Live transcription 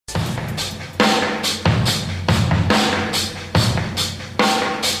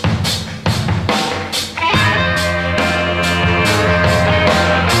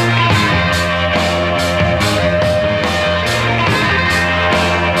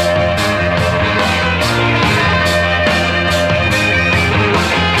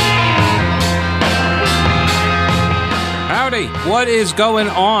What is going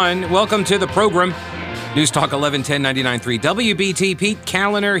on? Welcome to the program. News Talk 1110 99.3 WBT. Pete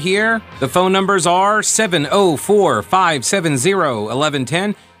Kaliner here. The phone numbers are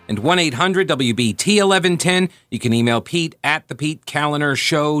 704-570-1110 and 1-800-WBT-1110. You can email Pete at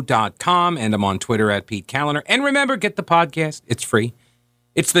thepetekalinershow.com, and I'm on Twitter at Pete Kaliner. And remember, get the podcast. It's free.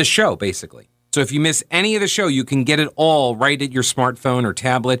 It's the show, basically. So if you miss any of the show, you can get it all right at your smartphone or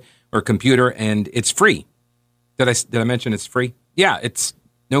tablet or computer, and it's free. Did I mention it's free? Yeah, it's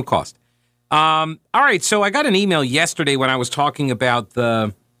no cost. All right, so I got an email yesterday when I was talking about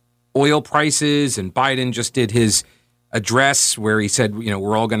the oil prices, and Biden just did his address where he said,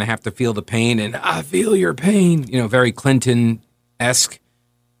 we're all going to have to feel the pain, and I feel your pain, very Clinton-esque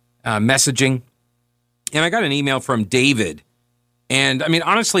messaging. And I got an email from David, and I mean,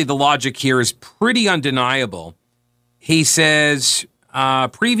 honestly, the logic here is pretty undeniable. He says,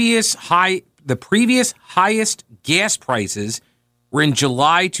 the previous highest gas prices were in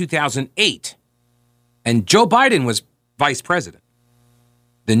July 2008, and Joe Biden was vice president.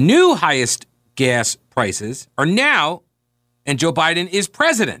 The new highest gas prices are now, and Joe Biden is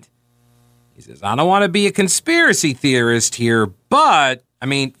president. He says, I don't want to be a conspiracy theorist here, but, I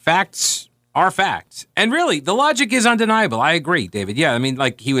mean, facts are facts. And really, the logic is undeniable. I agree, David. Yeah, I mean,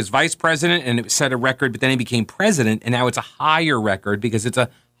 like, he was vice president, and it set a record, but then he became president, and now it's a higher record because it's a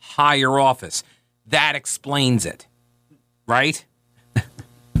higher office. That explains it, right?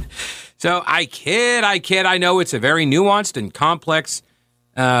 So I kid. I know it's a very nuanced and complex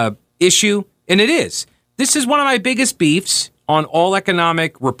issue, and it is. This is one of my biggest beefs on all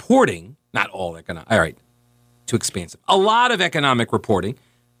economic reporting. Not all economic. All right, too expansive. A lot of economic reporting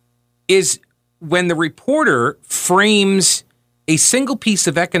is when the reporter frames a single piece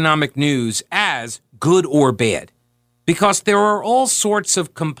of economic news as good or bad, because there are all sorts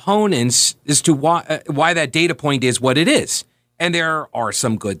of components as to why that data point is what it is. And there are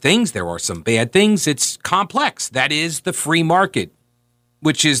some good things. There are some bad things. It's complex. That is the free market,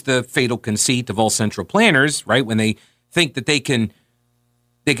 which is the fatal conceit of all central planners, right? When they think that they can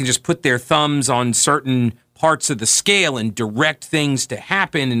just put their thumbs on certain parts of the scale and direct things to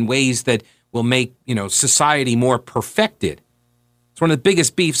happen in ways that will make, society more perfected. It's one of the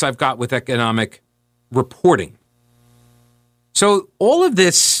biggest beefs I've got with economic reporting. So all of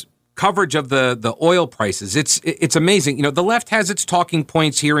this coverage of the oil prices, it's amazing. The left has its talking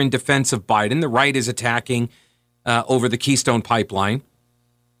points here in defense of Biden. The right is attacking over the Keystone Pipeline,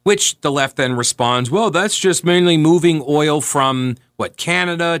 which the left then responds, well, that's just mainly moving oil from,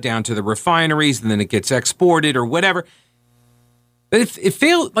 Canada down to the refineries, and then it gets exported or whatever. But if it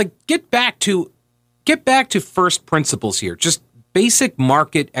failed, get back to first principles here, just basic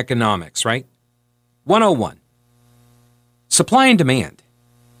market economics, right? 101, supply and demand.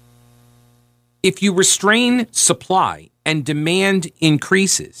 If you restrain supply and demand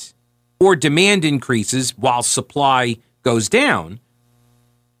increases, or demand increases while supply goes down,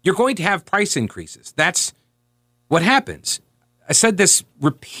 you're going to have price increases. That's what happens. I said this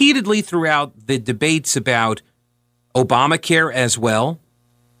repeatedly throughout the debates about Obamacare as well.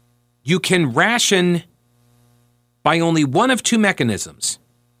 You can ration by only one of two mechanisms.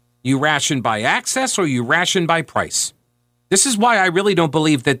 You ration by access or you ration by price. This is why I really don't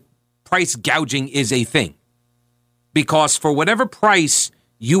believe that price gouging is a thing. Because for whatever price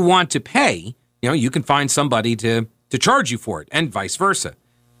you want to pay, you can find somebody to charge you for it, and vice versa.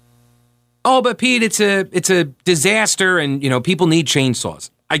 Oh, but Pete, it's a disaster, and people need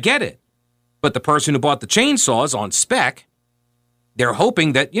chainsaws. I get it. But the person who bought the chainsaws on spec, they're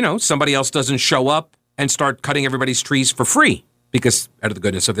hoping that, somebody else doesn't show up and start cutting everybody's trees for free because out of the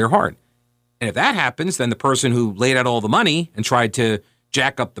goodness of their heart. And if that happens, then the person who laid out all the money and tried to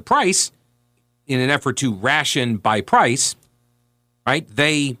jack up the price in an effort to ration by price, right,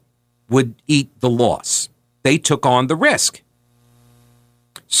 they would eat the loss. They took on the risk.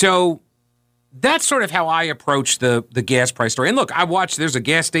 So that's sort of how I approach the gas price story. And look, there's a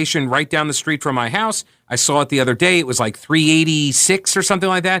gas station right down the street from my house. I saw it the other day. It was like $3.86 or something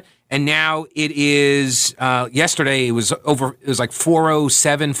like that. And now it is, yesterday it was like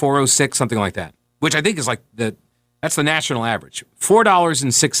 $4.07, $4.06, something like that, which I think is that's the national average,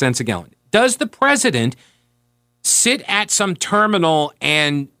 $4.06 a gallon. Does the president sit at some terminal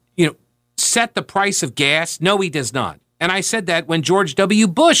and, set the price of gas? No, he does not. And I said that when George W.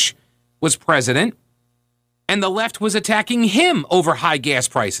 Bush was president and the left was attacking him over high gas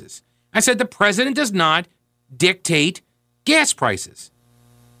prices. I said the president does not dictate gas prices.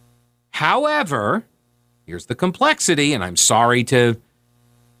 However, here's the complexity, and I'm sorry to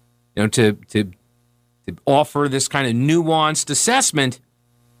offer this kind of nuanced assessment.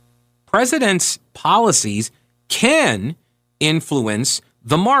 President's policies can influence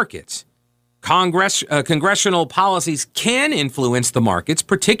the markets. Congressional policies can influence the markets,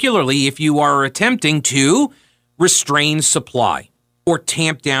 particularly if you are attempting to restrain supply or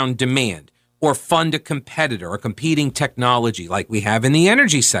tamp down demand or fund a competitor or competing technology like we have in the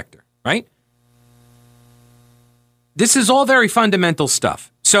energy sector, right? This is all very fundamental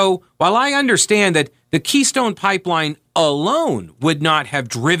stuff. So while I understand that the Keystone Pipeline alone would not have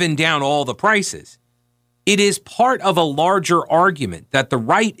driven down all the prices, it is part of a larger argument that the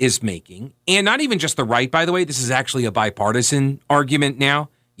right is making, and not even just the right, by the way. This is actually a bipartisan argument now.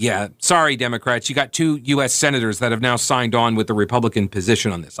 Yeah, sorry, Democrats. You got 2 U.S. senators that have now signed on with the Republican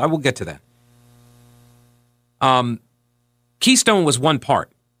position on this. I will get to that. Keystone was one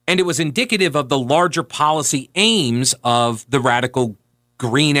part, and it was indicative of the larger policy aims of the radical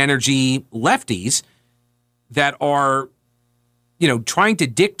green energy lefties that are, trying to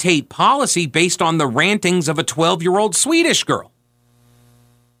dictate policy based on the rantings of a 12-year-old Swedish girl.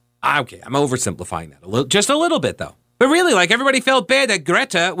 Okay, I'm oversimplifying that just a little bit, though. But really, everybody felt bad that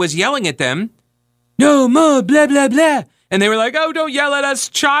Greta was yelling at them. No more, blah, blah, blah. And they were like, oh, don't yell at us,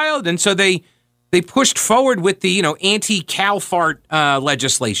 child. And so they pushed forward with the, anti-cow fart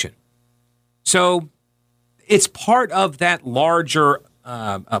legislation. So it's part of that larger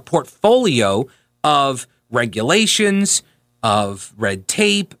portfolio of regulations, of red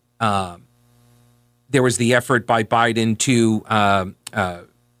tape. There was the effort by Biden to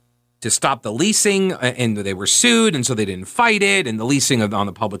stop the leasing, and they were sued, and so they didn't fight it, and the leasing on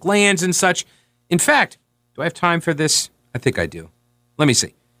the public lands and such. In fact, do I have time for this? I think I do. Let me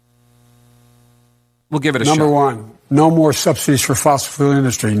see. We'll give it a shot. Number one, no more subsidies for fossil fuel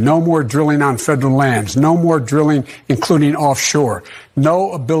industry. No more drilling on federal lands. No more drilling, including offshore.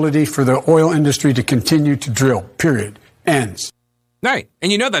 No ability for the oil industry to continue to drill, period. Ends. Right.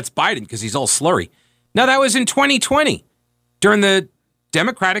 And that's Biden because he's all slurry. Now, that was in 2020 during the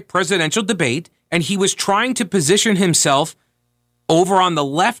Democratic presidential debate, and he was trying to position himself over on the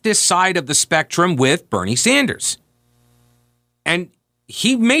leftist side of the spectrum with Bernie Sanders. And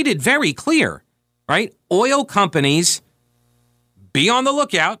he made it very clear, right? Oil companies, be on the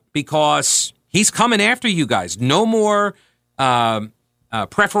lookout because he's coming after you guys. No more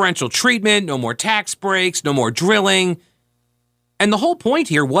preferential treatment, no more tax breaks, no more drilling. And the whole point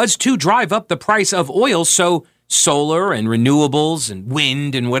here was to drive up the price of oil so solar and renewables and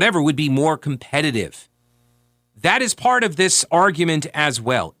wind and whatever would be more competitive. That is part of this argument as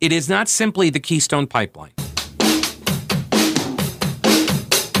well. It is not simply the Keystone Pipeline.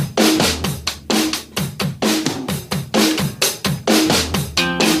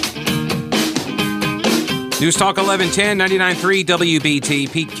 News Talk 1110, 99.3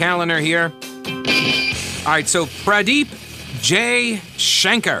 WBT. Pete Kaliner here. All right, so Pradeep J.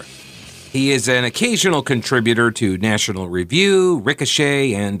 Shankar. He is an occasional contributor to National Review,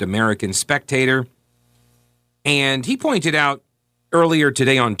 Ricochet, and American Spectator. And he pointed out earlier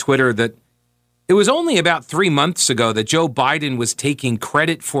today on Twitter that it was only about 3 months ago that Joe Biden was taking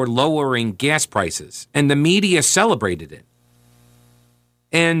credit for lowering gas prices, and the media celebrated it.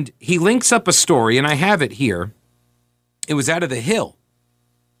 And he links up a story, and I have it here. It was out of The Hill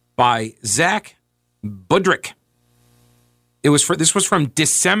by Zach Budrick. This was from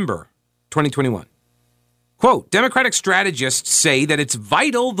December 2021. Quote, Democratic strategists say that it's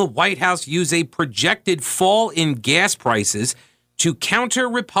vital the White House use a projected fall in gas prices to counter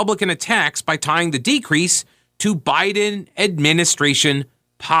Republican attacks by tying the decrease to Biden administration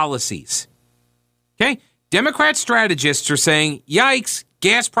policies. Okay? Democrat strategists are saying, yikes,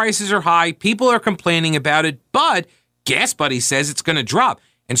 gas prices are high, people are complaining about it, but Gas Buddy says it's going to drop.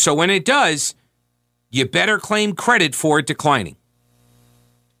 And so when it does, you better claim credit for it declining.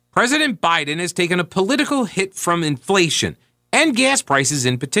 President Biden has taken a political hit from inflation, and gas prices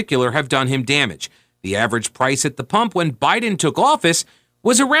in particular have done him damage. The average price at the pump when Biden took office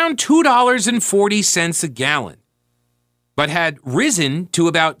was around $2.40 a gallon, but had risen to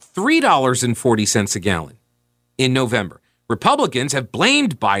about $3.40 a gallon in November. Republicans have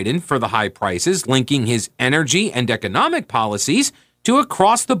blamed Biden for the high prices, linking his energy and economic policies to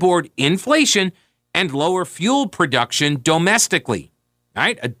across-the-board inflation and lower fuel production domestically. All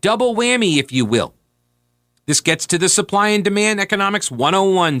right, a double whammy, if you will. This gets to the supply and demand economics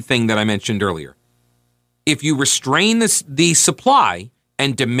 101 thing that I mentioned earlier. If you restrain the supply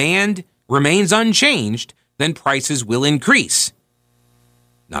and demand remains unchanged, then prices will increase.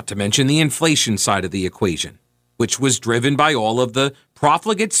 Not to mention the inflation side of the equation, which was driven by all of the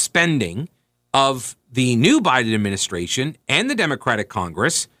profligate spending of the new Biden administration and the Democratic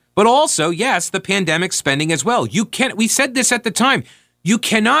Congress, but also, yes, the pandemic spending as well. We said this at the time. You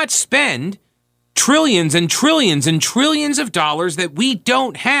cannot spend trillions and trillions and trillions of dollars that we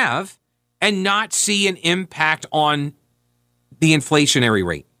don't have and not see an impact on the inflationary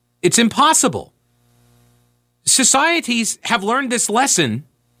rate. It's impossible. Societies have learned this lesson.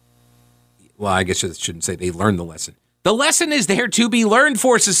 Well, I guess I shouldn't say they learned the lesson. The lesson is there to be learned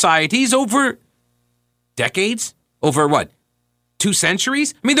for societies over decades, over what, 2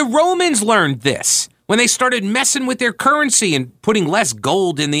 centuries? I mean, the Romans learned this when they started messing with their currency and putting less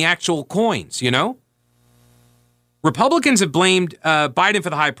gold in the actual coins, you know? Republicans have blamed Biden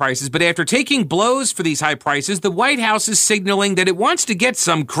for the high prices, but after taking blows for these high prices, the White House is signaling that it wants to get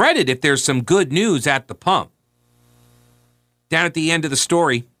some credit if there's some good news at the pump. Down at the end of the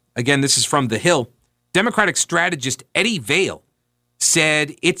story, again, this is from The Hill, Democratic strategist Eddie Vail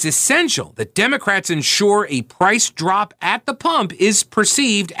said it's essential that Democrats ensure a price drop at the pump is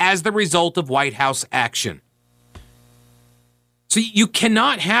perceived as the result of White House action. So you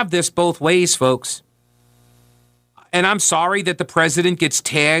cannot have this both ways, folks. And I'm sorry that the president gets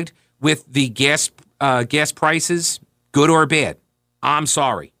tagged with the gas prices, good or bad. I'm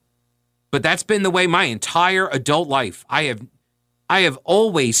sorry. But that's been the way my entire adult life. I have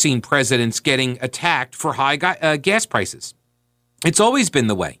always seen presidents getting attacked for high gas prices. It's always been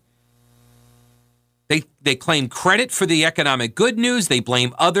the way. They claim credit for the economic good news. They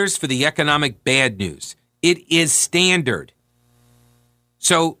blame others for the economic bad news. It is standard.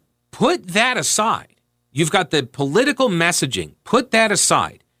 So put that aside. You've got the political messaging. Put that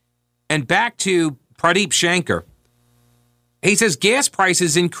aside. And back to Pradeep Shankar. He says gas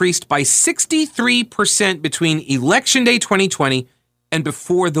prices increased by 63% between Election Day 2020 and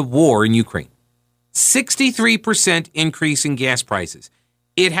before the war in Ukraine. 63% increase in gas prices.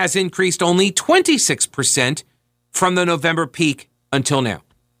 It has increased only 26% from the November peak until now.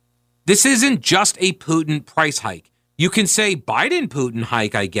 This isn't just a Putin price hike. You can say Biden Putin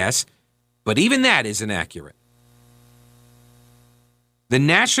hike, I guess, but even that isn't accurate. The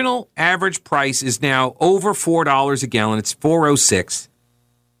national average price is now over $4 a gallon. It's $4.06.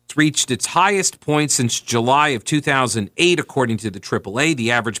 It's reached its highest point since July of 2008, according to the AAA.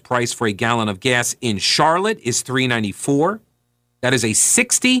 The average price for a gallon of gas in Charlotte is $3.94. That is a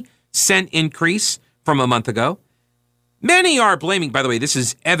 60-cent increase from a month ago. Many are blaming, by the way, this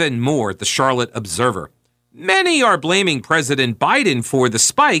is Evan Moore, the Charlotte Observer. Many are blaming President Biden for the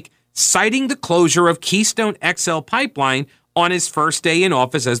spike, citing the closure of Keystone XL pipeline on his first day in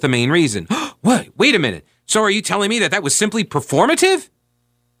office as the main reason. Wait a minute. So are you telling me that was simply performative?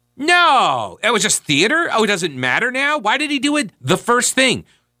 No, it was just theater? Oh, it doesn't matter now? Why did he do it? The first thing.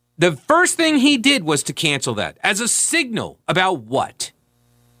 The first thing he did was to cancel that as a signal about what?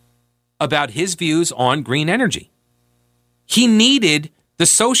 About his views on green energy. He needed the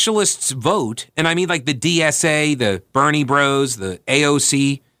socialists' vote, and I mean like the DSA, the Bernie Bros, the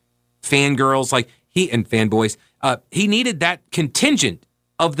AOC fangirls, and fanboys. He needed that contingent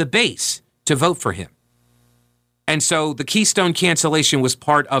of the base to vote for him. And so the Keystone cancellation was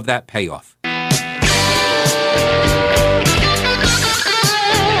part of that payoff.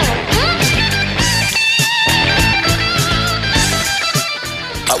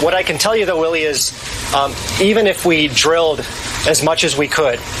 What I can tell you, though, Willie, is even if we drilled as much as we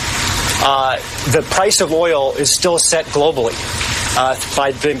could, the price of oil is still set globally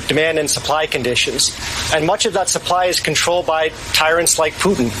by the demand and supply conditions. And much of that supply is controlled by tyrants like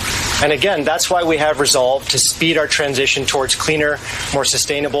Putin. And again, that's why we have resolved to speed our transition towards cleaner, more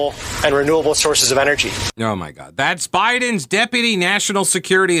sustainable, and renewable sources of energy. Oh, my God. That's Biden's Deputy National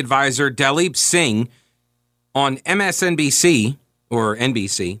Security Advisor, Dalip Singh, on MSNBC, or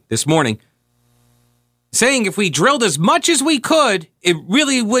NBC, this morning, saying if we drilled as much as we could, it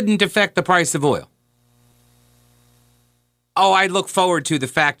really wouldn't affect the price of oil. Oh, I look forward to the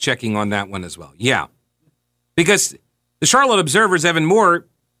fact-checking on that one as well. Yeah. Because the Charlotte Observer's Evan Moore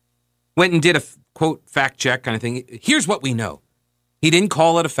went and did a, quote, fact-check kind of thing. Here's what we know. He didn't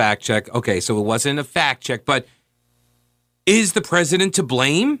call it a fact-check. Okay, so it wasn't a fact-check, but is the president to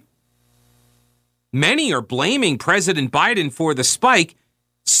blame? Many are blaming President Biden for the spike,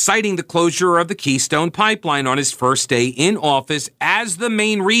 citing the closure of the Keystone pipeline on his first day in office as the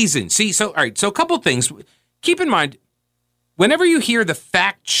main reason. See, all right, so a couple things. Keep in mind, whenever you hear the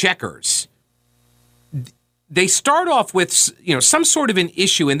fact checkers, they start off with, some sort of an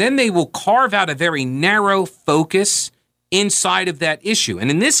issue, and then they will carve out a very narrow focus inside of that issue.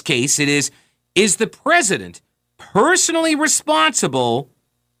 And in this case, it is the president personally responsible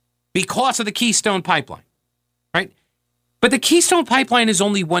because of the Keystone pipeline, right? But the Keystone pipeline is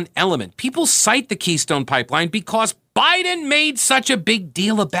only one element. People cite the Keystone pipeline because Biden made such a big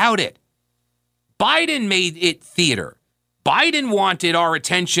deal about it. Biden made it theater. Biden wanted our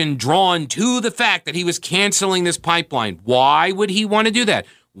attention drawn to the fact that he was canceling this pipeline. Why would he want to do that?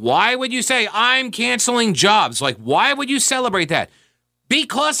 Why would you say, I'm canceling jobs? Like, why would you celebrate that?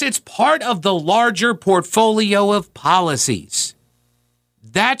 Because it's part of the larger portfolio of policies.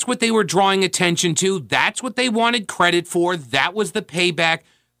 That's what they were drawing attention to. That's what they wanted credit for. That was the payback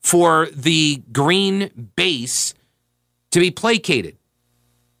for the green base to be placated.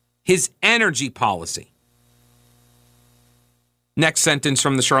 His energy policy. Next sentence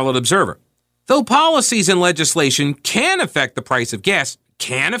from the Charlotte Observer. Though policies and legislation can affect the price of gas,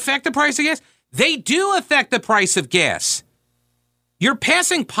 they do affect the price of gas. You're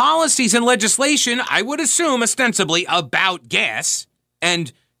passing policies and legislation, I would assume, ostensibly about gas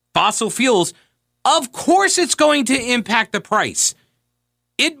and fossil fuels. Of course it's going to impact the price.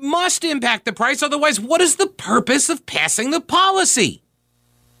 It must impact the price. Otherwise, what is the purpose of passing the policy?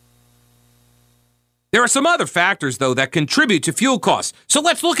 There are some other factors, though, that contribute to fuel costs. So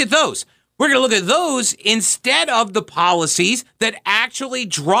let's look at those. We're going to look at those instead of the policies that actually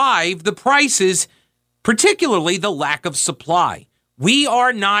drive the prices, particularly the lack of supply. We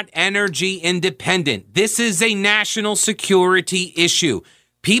are not energy independent. This is a national security issue.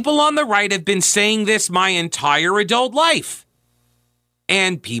 People on the right have been saying this my entire adult life.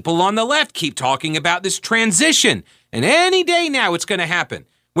 And people on the left keep talking about this transition. And any day now it's going to happen,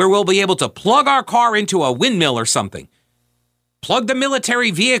 where we'll be able to plug our car into a windmill or something. Plug the military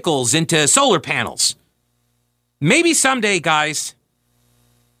vehicles into solar panels. Maybe someday, guys.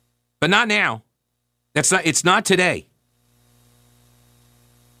 But not now. It's not today.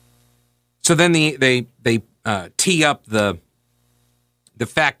 So then they tee up the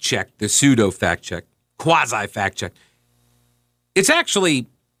fact check, the pseudo fact check, quasi fact check. It's actually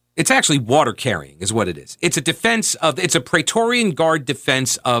water carrying is what it is. It's a Praetorian Guard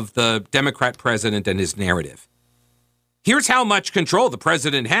defense of the Democrat president and his narrative. Here's how much control the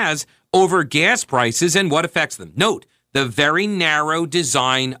president has over gas prices and what affects them. Note the very narrow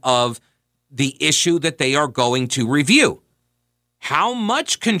design of the issue that they are going to review. How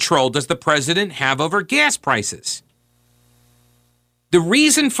much control does the president have over gas prices? The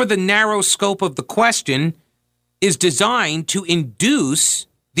reason for the narrow scope of the question is designed to induce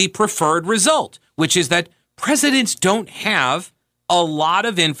the preferred result, which is that presidents don't have a lot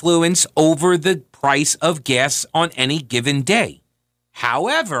of influence over the price of gas on any given day.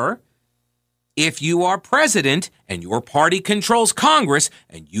 However, if you are president and your party controls Congress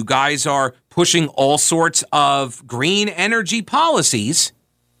and you guys are pushing all sorts of green energy policies,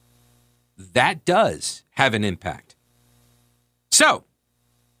 that does have an impact. So,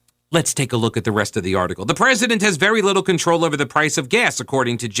 let's take a look at the rest of the article. The president has very little control over the price of gas,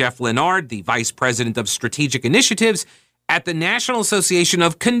 according to Jeff Leonard, the vice president of strategic initiatives at the National Association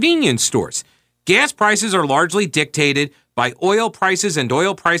of Convenience Stores. Gas prices are largely dictated by oil prices, and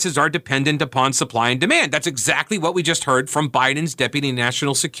oil prices are dependent upon supply and demand. That's exactly what we just heard from Biden's Deputy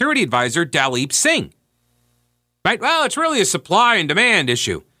National Security Advisor, Dalip Singh. Right? Well, it's really a supply and demand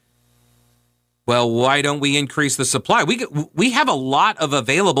issue. Well, why don't we increase the supply? We have a lot of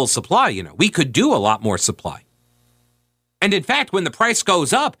available supply, you know. We could do a lot more supply. And in fact, when the price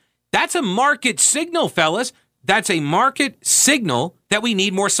goes up, that's a market signal, fellas. That's a market signal that we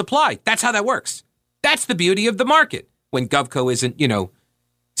need more supply. That's how that works. That's the beauty of the market. When GovCo isn't,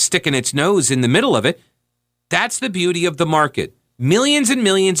 sticking its nose in the middle of it, that's the beauty of the market. Millions and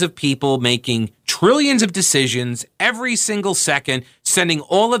millions of people making trillions of decisions every single second, sending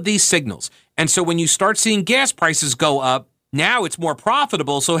all of these signals. And so when you start seeing gas prices go up, now it's more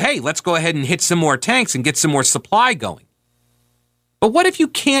profitable. So, hey, let's go ahead and hit some more tanks and get some more supply going. But what if you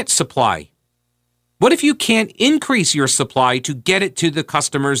can't supply? What if you can't increase your supply to get it to the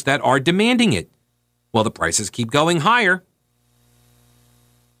customers that are demanding it? Well, the prices keep going higher.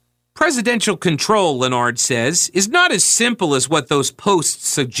 Presidential control, Leonard says, is not as simple as what those posts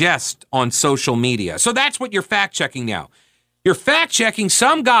suggest on social media. So that's what you're fact-checking now. You're fact-checking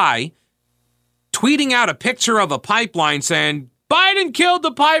some guy tweeting out a picture of a pipeline saying, Biden killed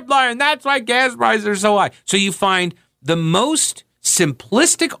the pipeline, that's why gas prices are so high. So you find the most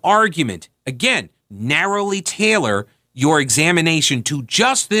simplistic argument, again, narrowly tailor your examination to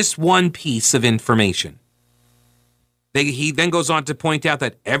just this one piece of information. He then goes on to point out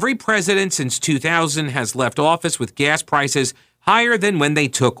that every president since 2000 has left office with gas prices higher than when they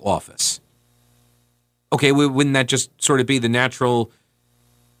took office. Okay, wouldn't that just sort of be the natural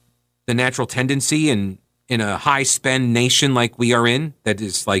tendency in a high-spend nation like we are in that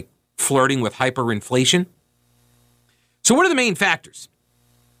is like flirting with hyperinflation? So what are the main factors?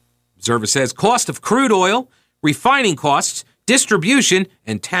 Observer says cost of crude oil, refining costs, distribution,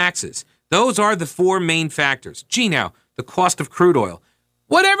 and taxes. Those are the four main factors. Gee, now, the cost of crude oil.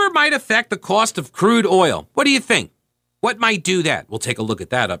 Whatever might affect the cost of crude oil. What do you think? What might do that? We'll take a look at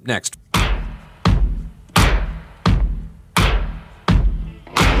that up next.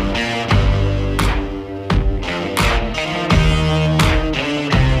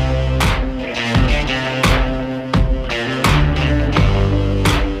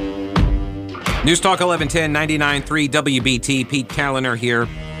 News Talk 1110 99.3 WBT. Pete Kaliner here.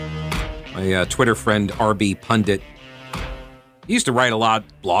 My Twitter friend, RB Pundit. He used to write a lot,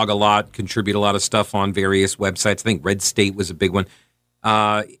 blog a lot, contribute a lot of stuff on various websites. I think Red State was a big one.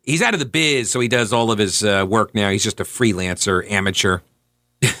 He's out of the biz, so he does all of his work now. He's just a freelancer, amateur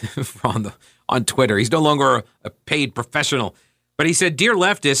on Twitter. He's no longer a paid professional. But he said, "Dear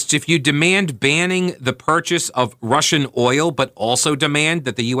leftists, if you demand banning the purchase of Russian oil, but also demand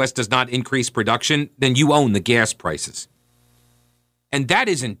that the U.S. does not increase production, then you own the gas prices." And that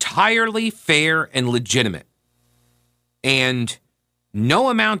is entirely fair and legitimate. And no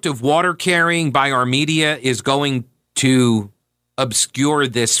amount of water carrying by our media is going to obscure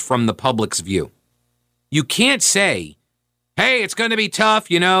this from the public's view. You can't say, hey, it's going to be tough,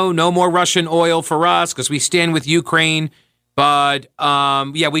 no more Russian oil for us because we stand with Ukraine. But,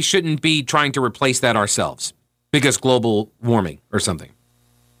 we shouldn't be trying to replace that ourselves because global warming or something.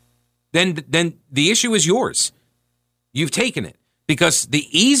 Then the issue is yours. You've taken it because the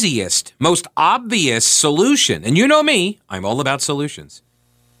easiest, most obvious solution, and you know me, I'm all about solutions.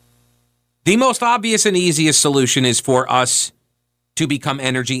 The most obvious and easiest solution is for us to become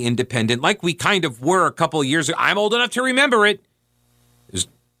energy independent like we kind of were a couple of years ago. I'm old enough to remember it. It was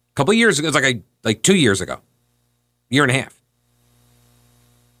a couple of years ago. It was like 2 years ago, year and a half.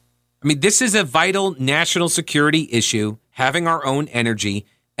 I mean, this is a vital national security issue, having our own energy.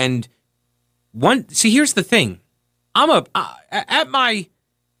 And here's the thing. At my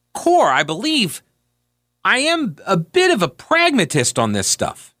core, I believe I am a bit of a pragmatist on this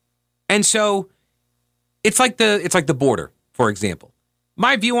stuff. And so it's like the border, for example.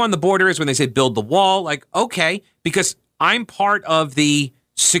 My view on the border is when they say build the wall, like, okay, because I'm part of the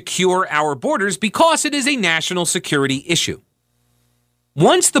secure our borders because it is a national security issue.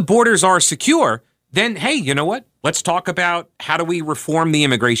 Once the borders are secure, then, hey, you know what? Let's talk about how do we reform the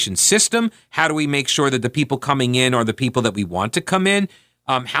immigration system? How do we make sure that the people coming in are the people that we want to come in?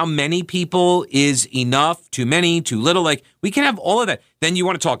 How many people is enough? Too many? Too little? Like, we can have all of that. Then you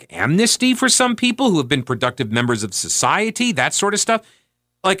want to talk amnesty for some people who have been productive members of society, that sort of stuff.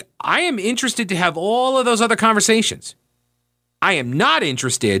 Like, I am interested to have all of those other conversations. I am not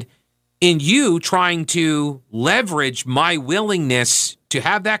interested in you trying to leverage my willingness to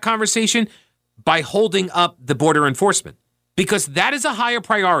have that conversation by holding up the border enforcement, because that is a higher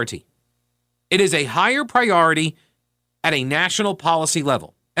priority. It is a higher priority at a national policy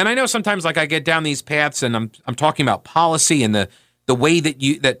level. And I know sometimes I get down these paths and I'm talking about policy and the way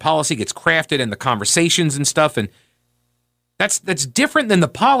that policy gets crafted and the conversations and stuff, and that's different than the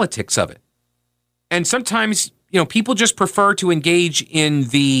politics of it. And sometimes, people just prefer to engage in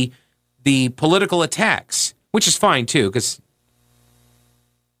the political attacks, which is fine too, because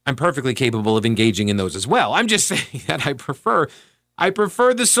I'm perfectly capable of engaging in those as well. I'm just saying that I prefer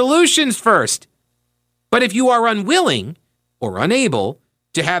the solutions first. But if you are unwilling or unable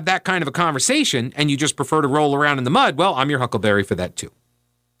to have that kind of a conversation and you just prefer to roll around in the mud, well, I'm your huckleberry for that too.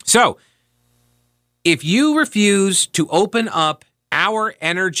 So if you refuse to open up our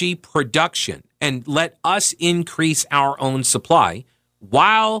energy production and let us increase our own supply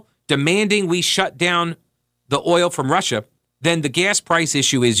while demanding we shut down the oil from Russia, then the gas price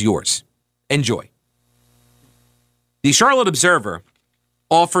issue is yours. Enjoy. The Charlotte Observer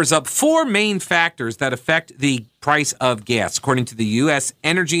offers up 4 main factors that affect the price of gas, according to the U.S.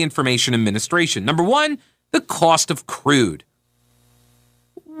 Energy Information Administration. Number 1, the cost of crude.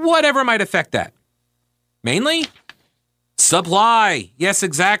 Whatever might affect that. Mainly, supply. Yes,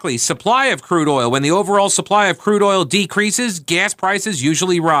 exactly. Supply of crude oil. When the overall supply of crude oil decreases, gas prices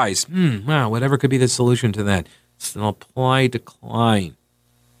usually rise. Wow, whatever could be the solution to that. Supply decline.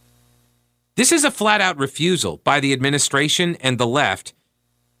 This is a flat-out refusal by the administration and the left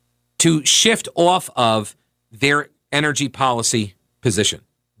to shift off of their energy policy position.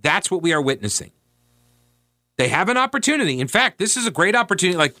 That's what we are witnessing. They have an opportunity. In fact, this is a great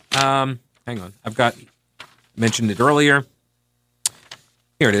opportunity. Hang on. Mentioned it earlier.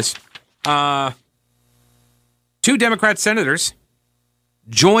 Here it is. 2 Democrat senators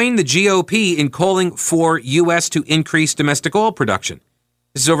join the GOP in calling for U.S. to increase domestic oil production.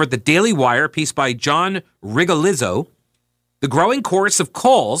 This is over at the Daily Wire, a piece by John Rigolizzo. The growing chorus of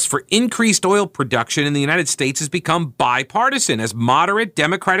calls for increased oil production in the United States has become bipartisan as moderate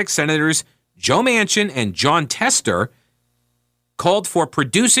Democratic Senators Joe Manchin and John Tester called for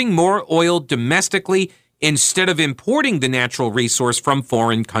producing more oil domestically instead of importing the natural resource from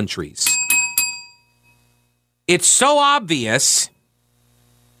foreign countries. It's so obvious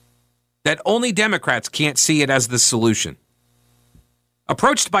that only Democrats can't see it as the solution.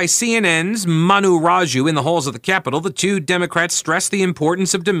 Approached by CNN's Manu Raju in the halls of the Capitol, the two Democrats stressed the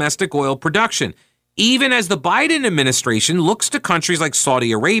importance of domestic oil production, even as the Biden administration looks to countries like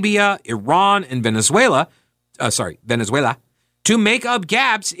Saudi Arabia, Iran, and Venezuela, to make up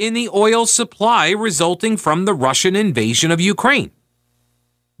gaps in the oil supply resulting from the Russian invasion of Ukraine.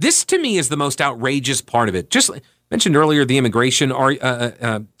 This, to me, is the most outrageous part of it. Just mentioned earlier the immigration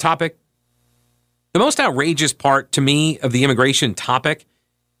topic. The most outrageous part to me of the immigration topic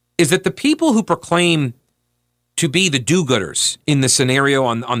is that the people who proclaim to be the do-gooders in the scenario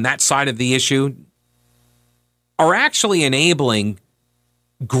on that side of the issue are actually enabling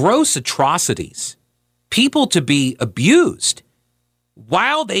gross atrocities, people to be abused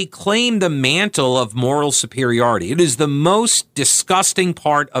while they claim the mantle of moral superiority. It is the most disgusting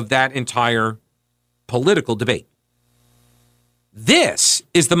part of that entire political debate. This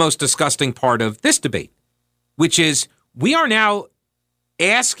is the most disgusting part of this debate, which is we are now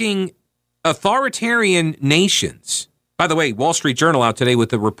asking authoritarian nations. By the way, Wall Street Journal out today with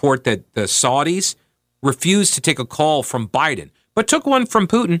the report that the Saudis refused to take a call from Biden, but took one from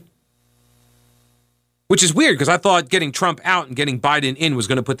Putin, which is weird because I thought getting Trump out and getting Biden in was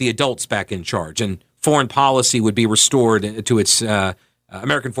going to put the adults back in charge and foreign policy would be restored to its,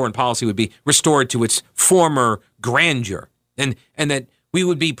 American foreign policy would be restored to its former grandeur. And that we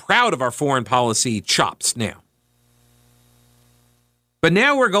would be proud of our foreign policy chops now. But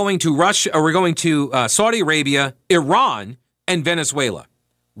now we're going to Russia, or we're going to Saudi Arabia, Iran, and Venezuela.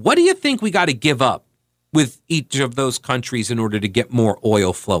 What do you think we got to give up with each of those countries in order to get more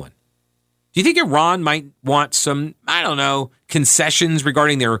oil flowing? Do you think Iran might want some, I don't know, concessions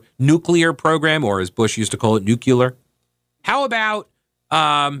regarding their nuclear program, or as Bush used to call it, nuclear? How about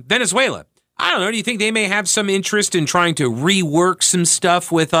Venezuela? I don't know. Do you think they may have some interest in trying to rework some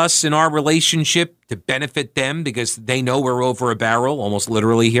stuff with us in our relationship to benefit them because they know we're over a barrel, almost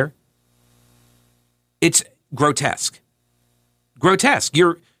literally here? It's grotesque. Grotesque.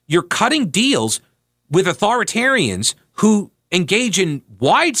 You're cutting deals with authoritarians who engage in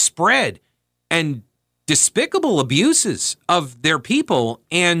widespread and despicable abuses of their people,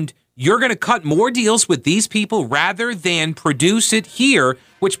 and you're going to cut more deals with these people rather than produce it here,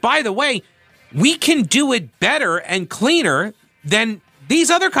 which, by the way, we can do it better and cleaner than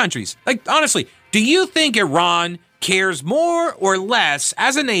these other countries. Like, honestly, do you think Iran cares more or less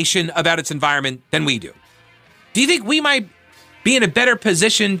as a nation about its environment than we do? Do you think we might be in a better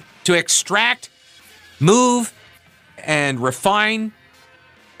position to extract, move, and refine,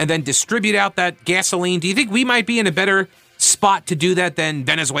 and then distribute out that gasoline? Do you think we might be in a better spot to do that than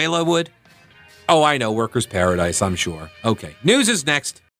Venezuela would? Oh, I know, workers' paradise, I'm sure. Okay, news is next.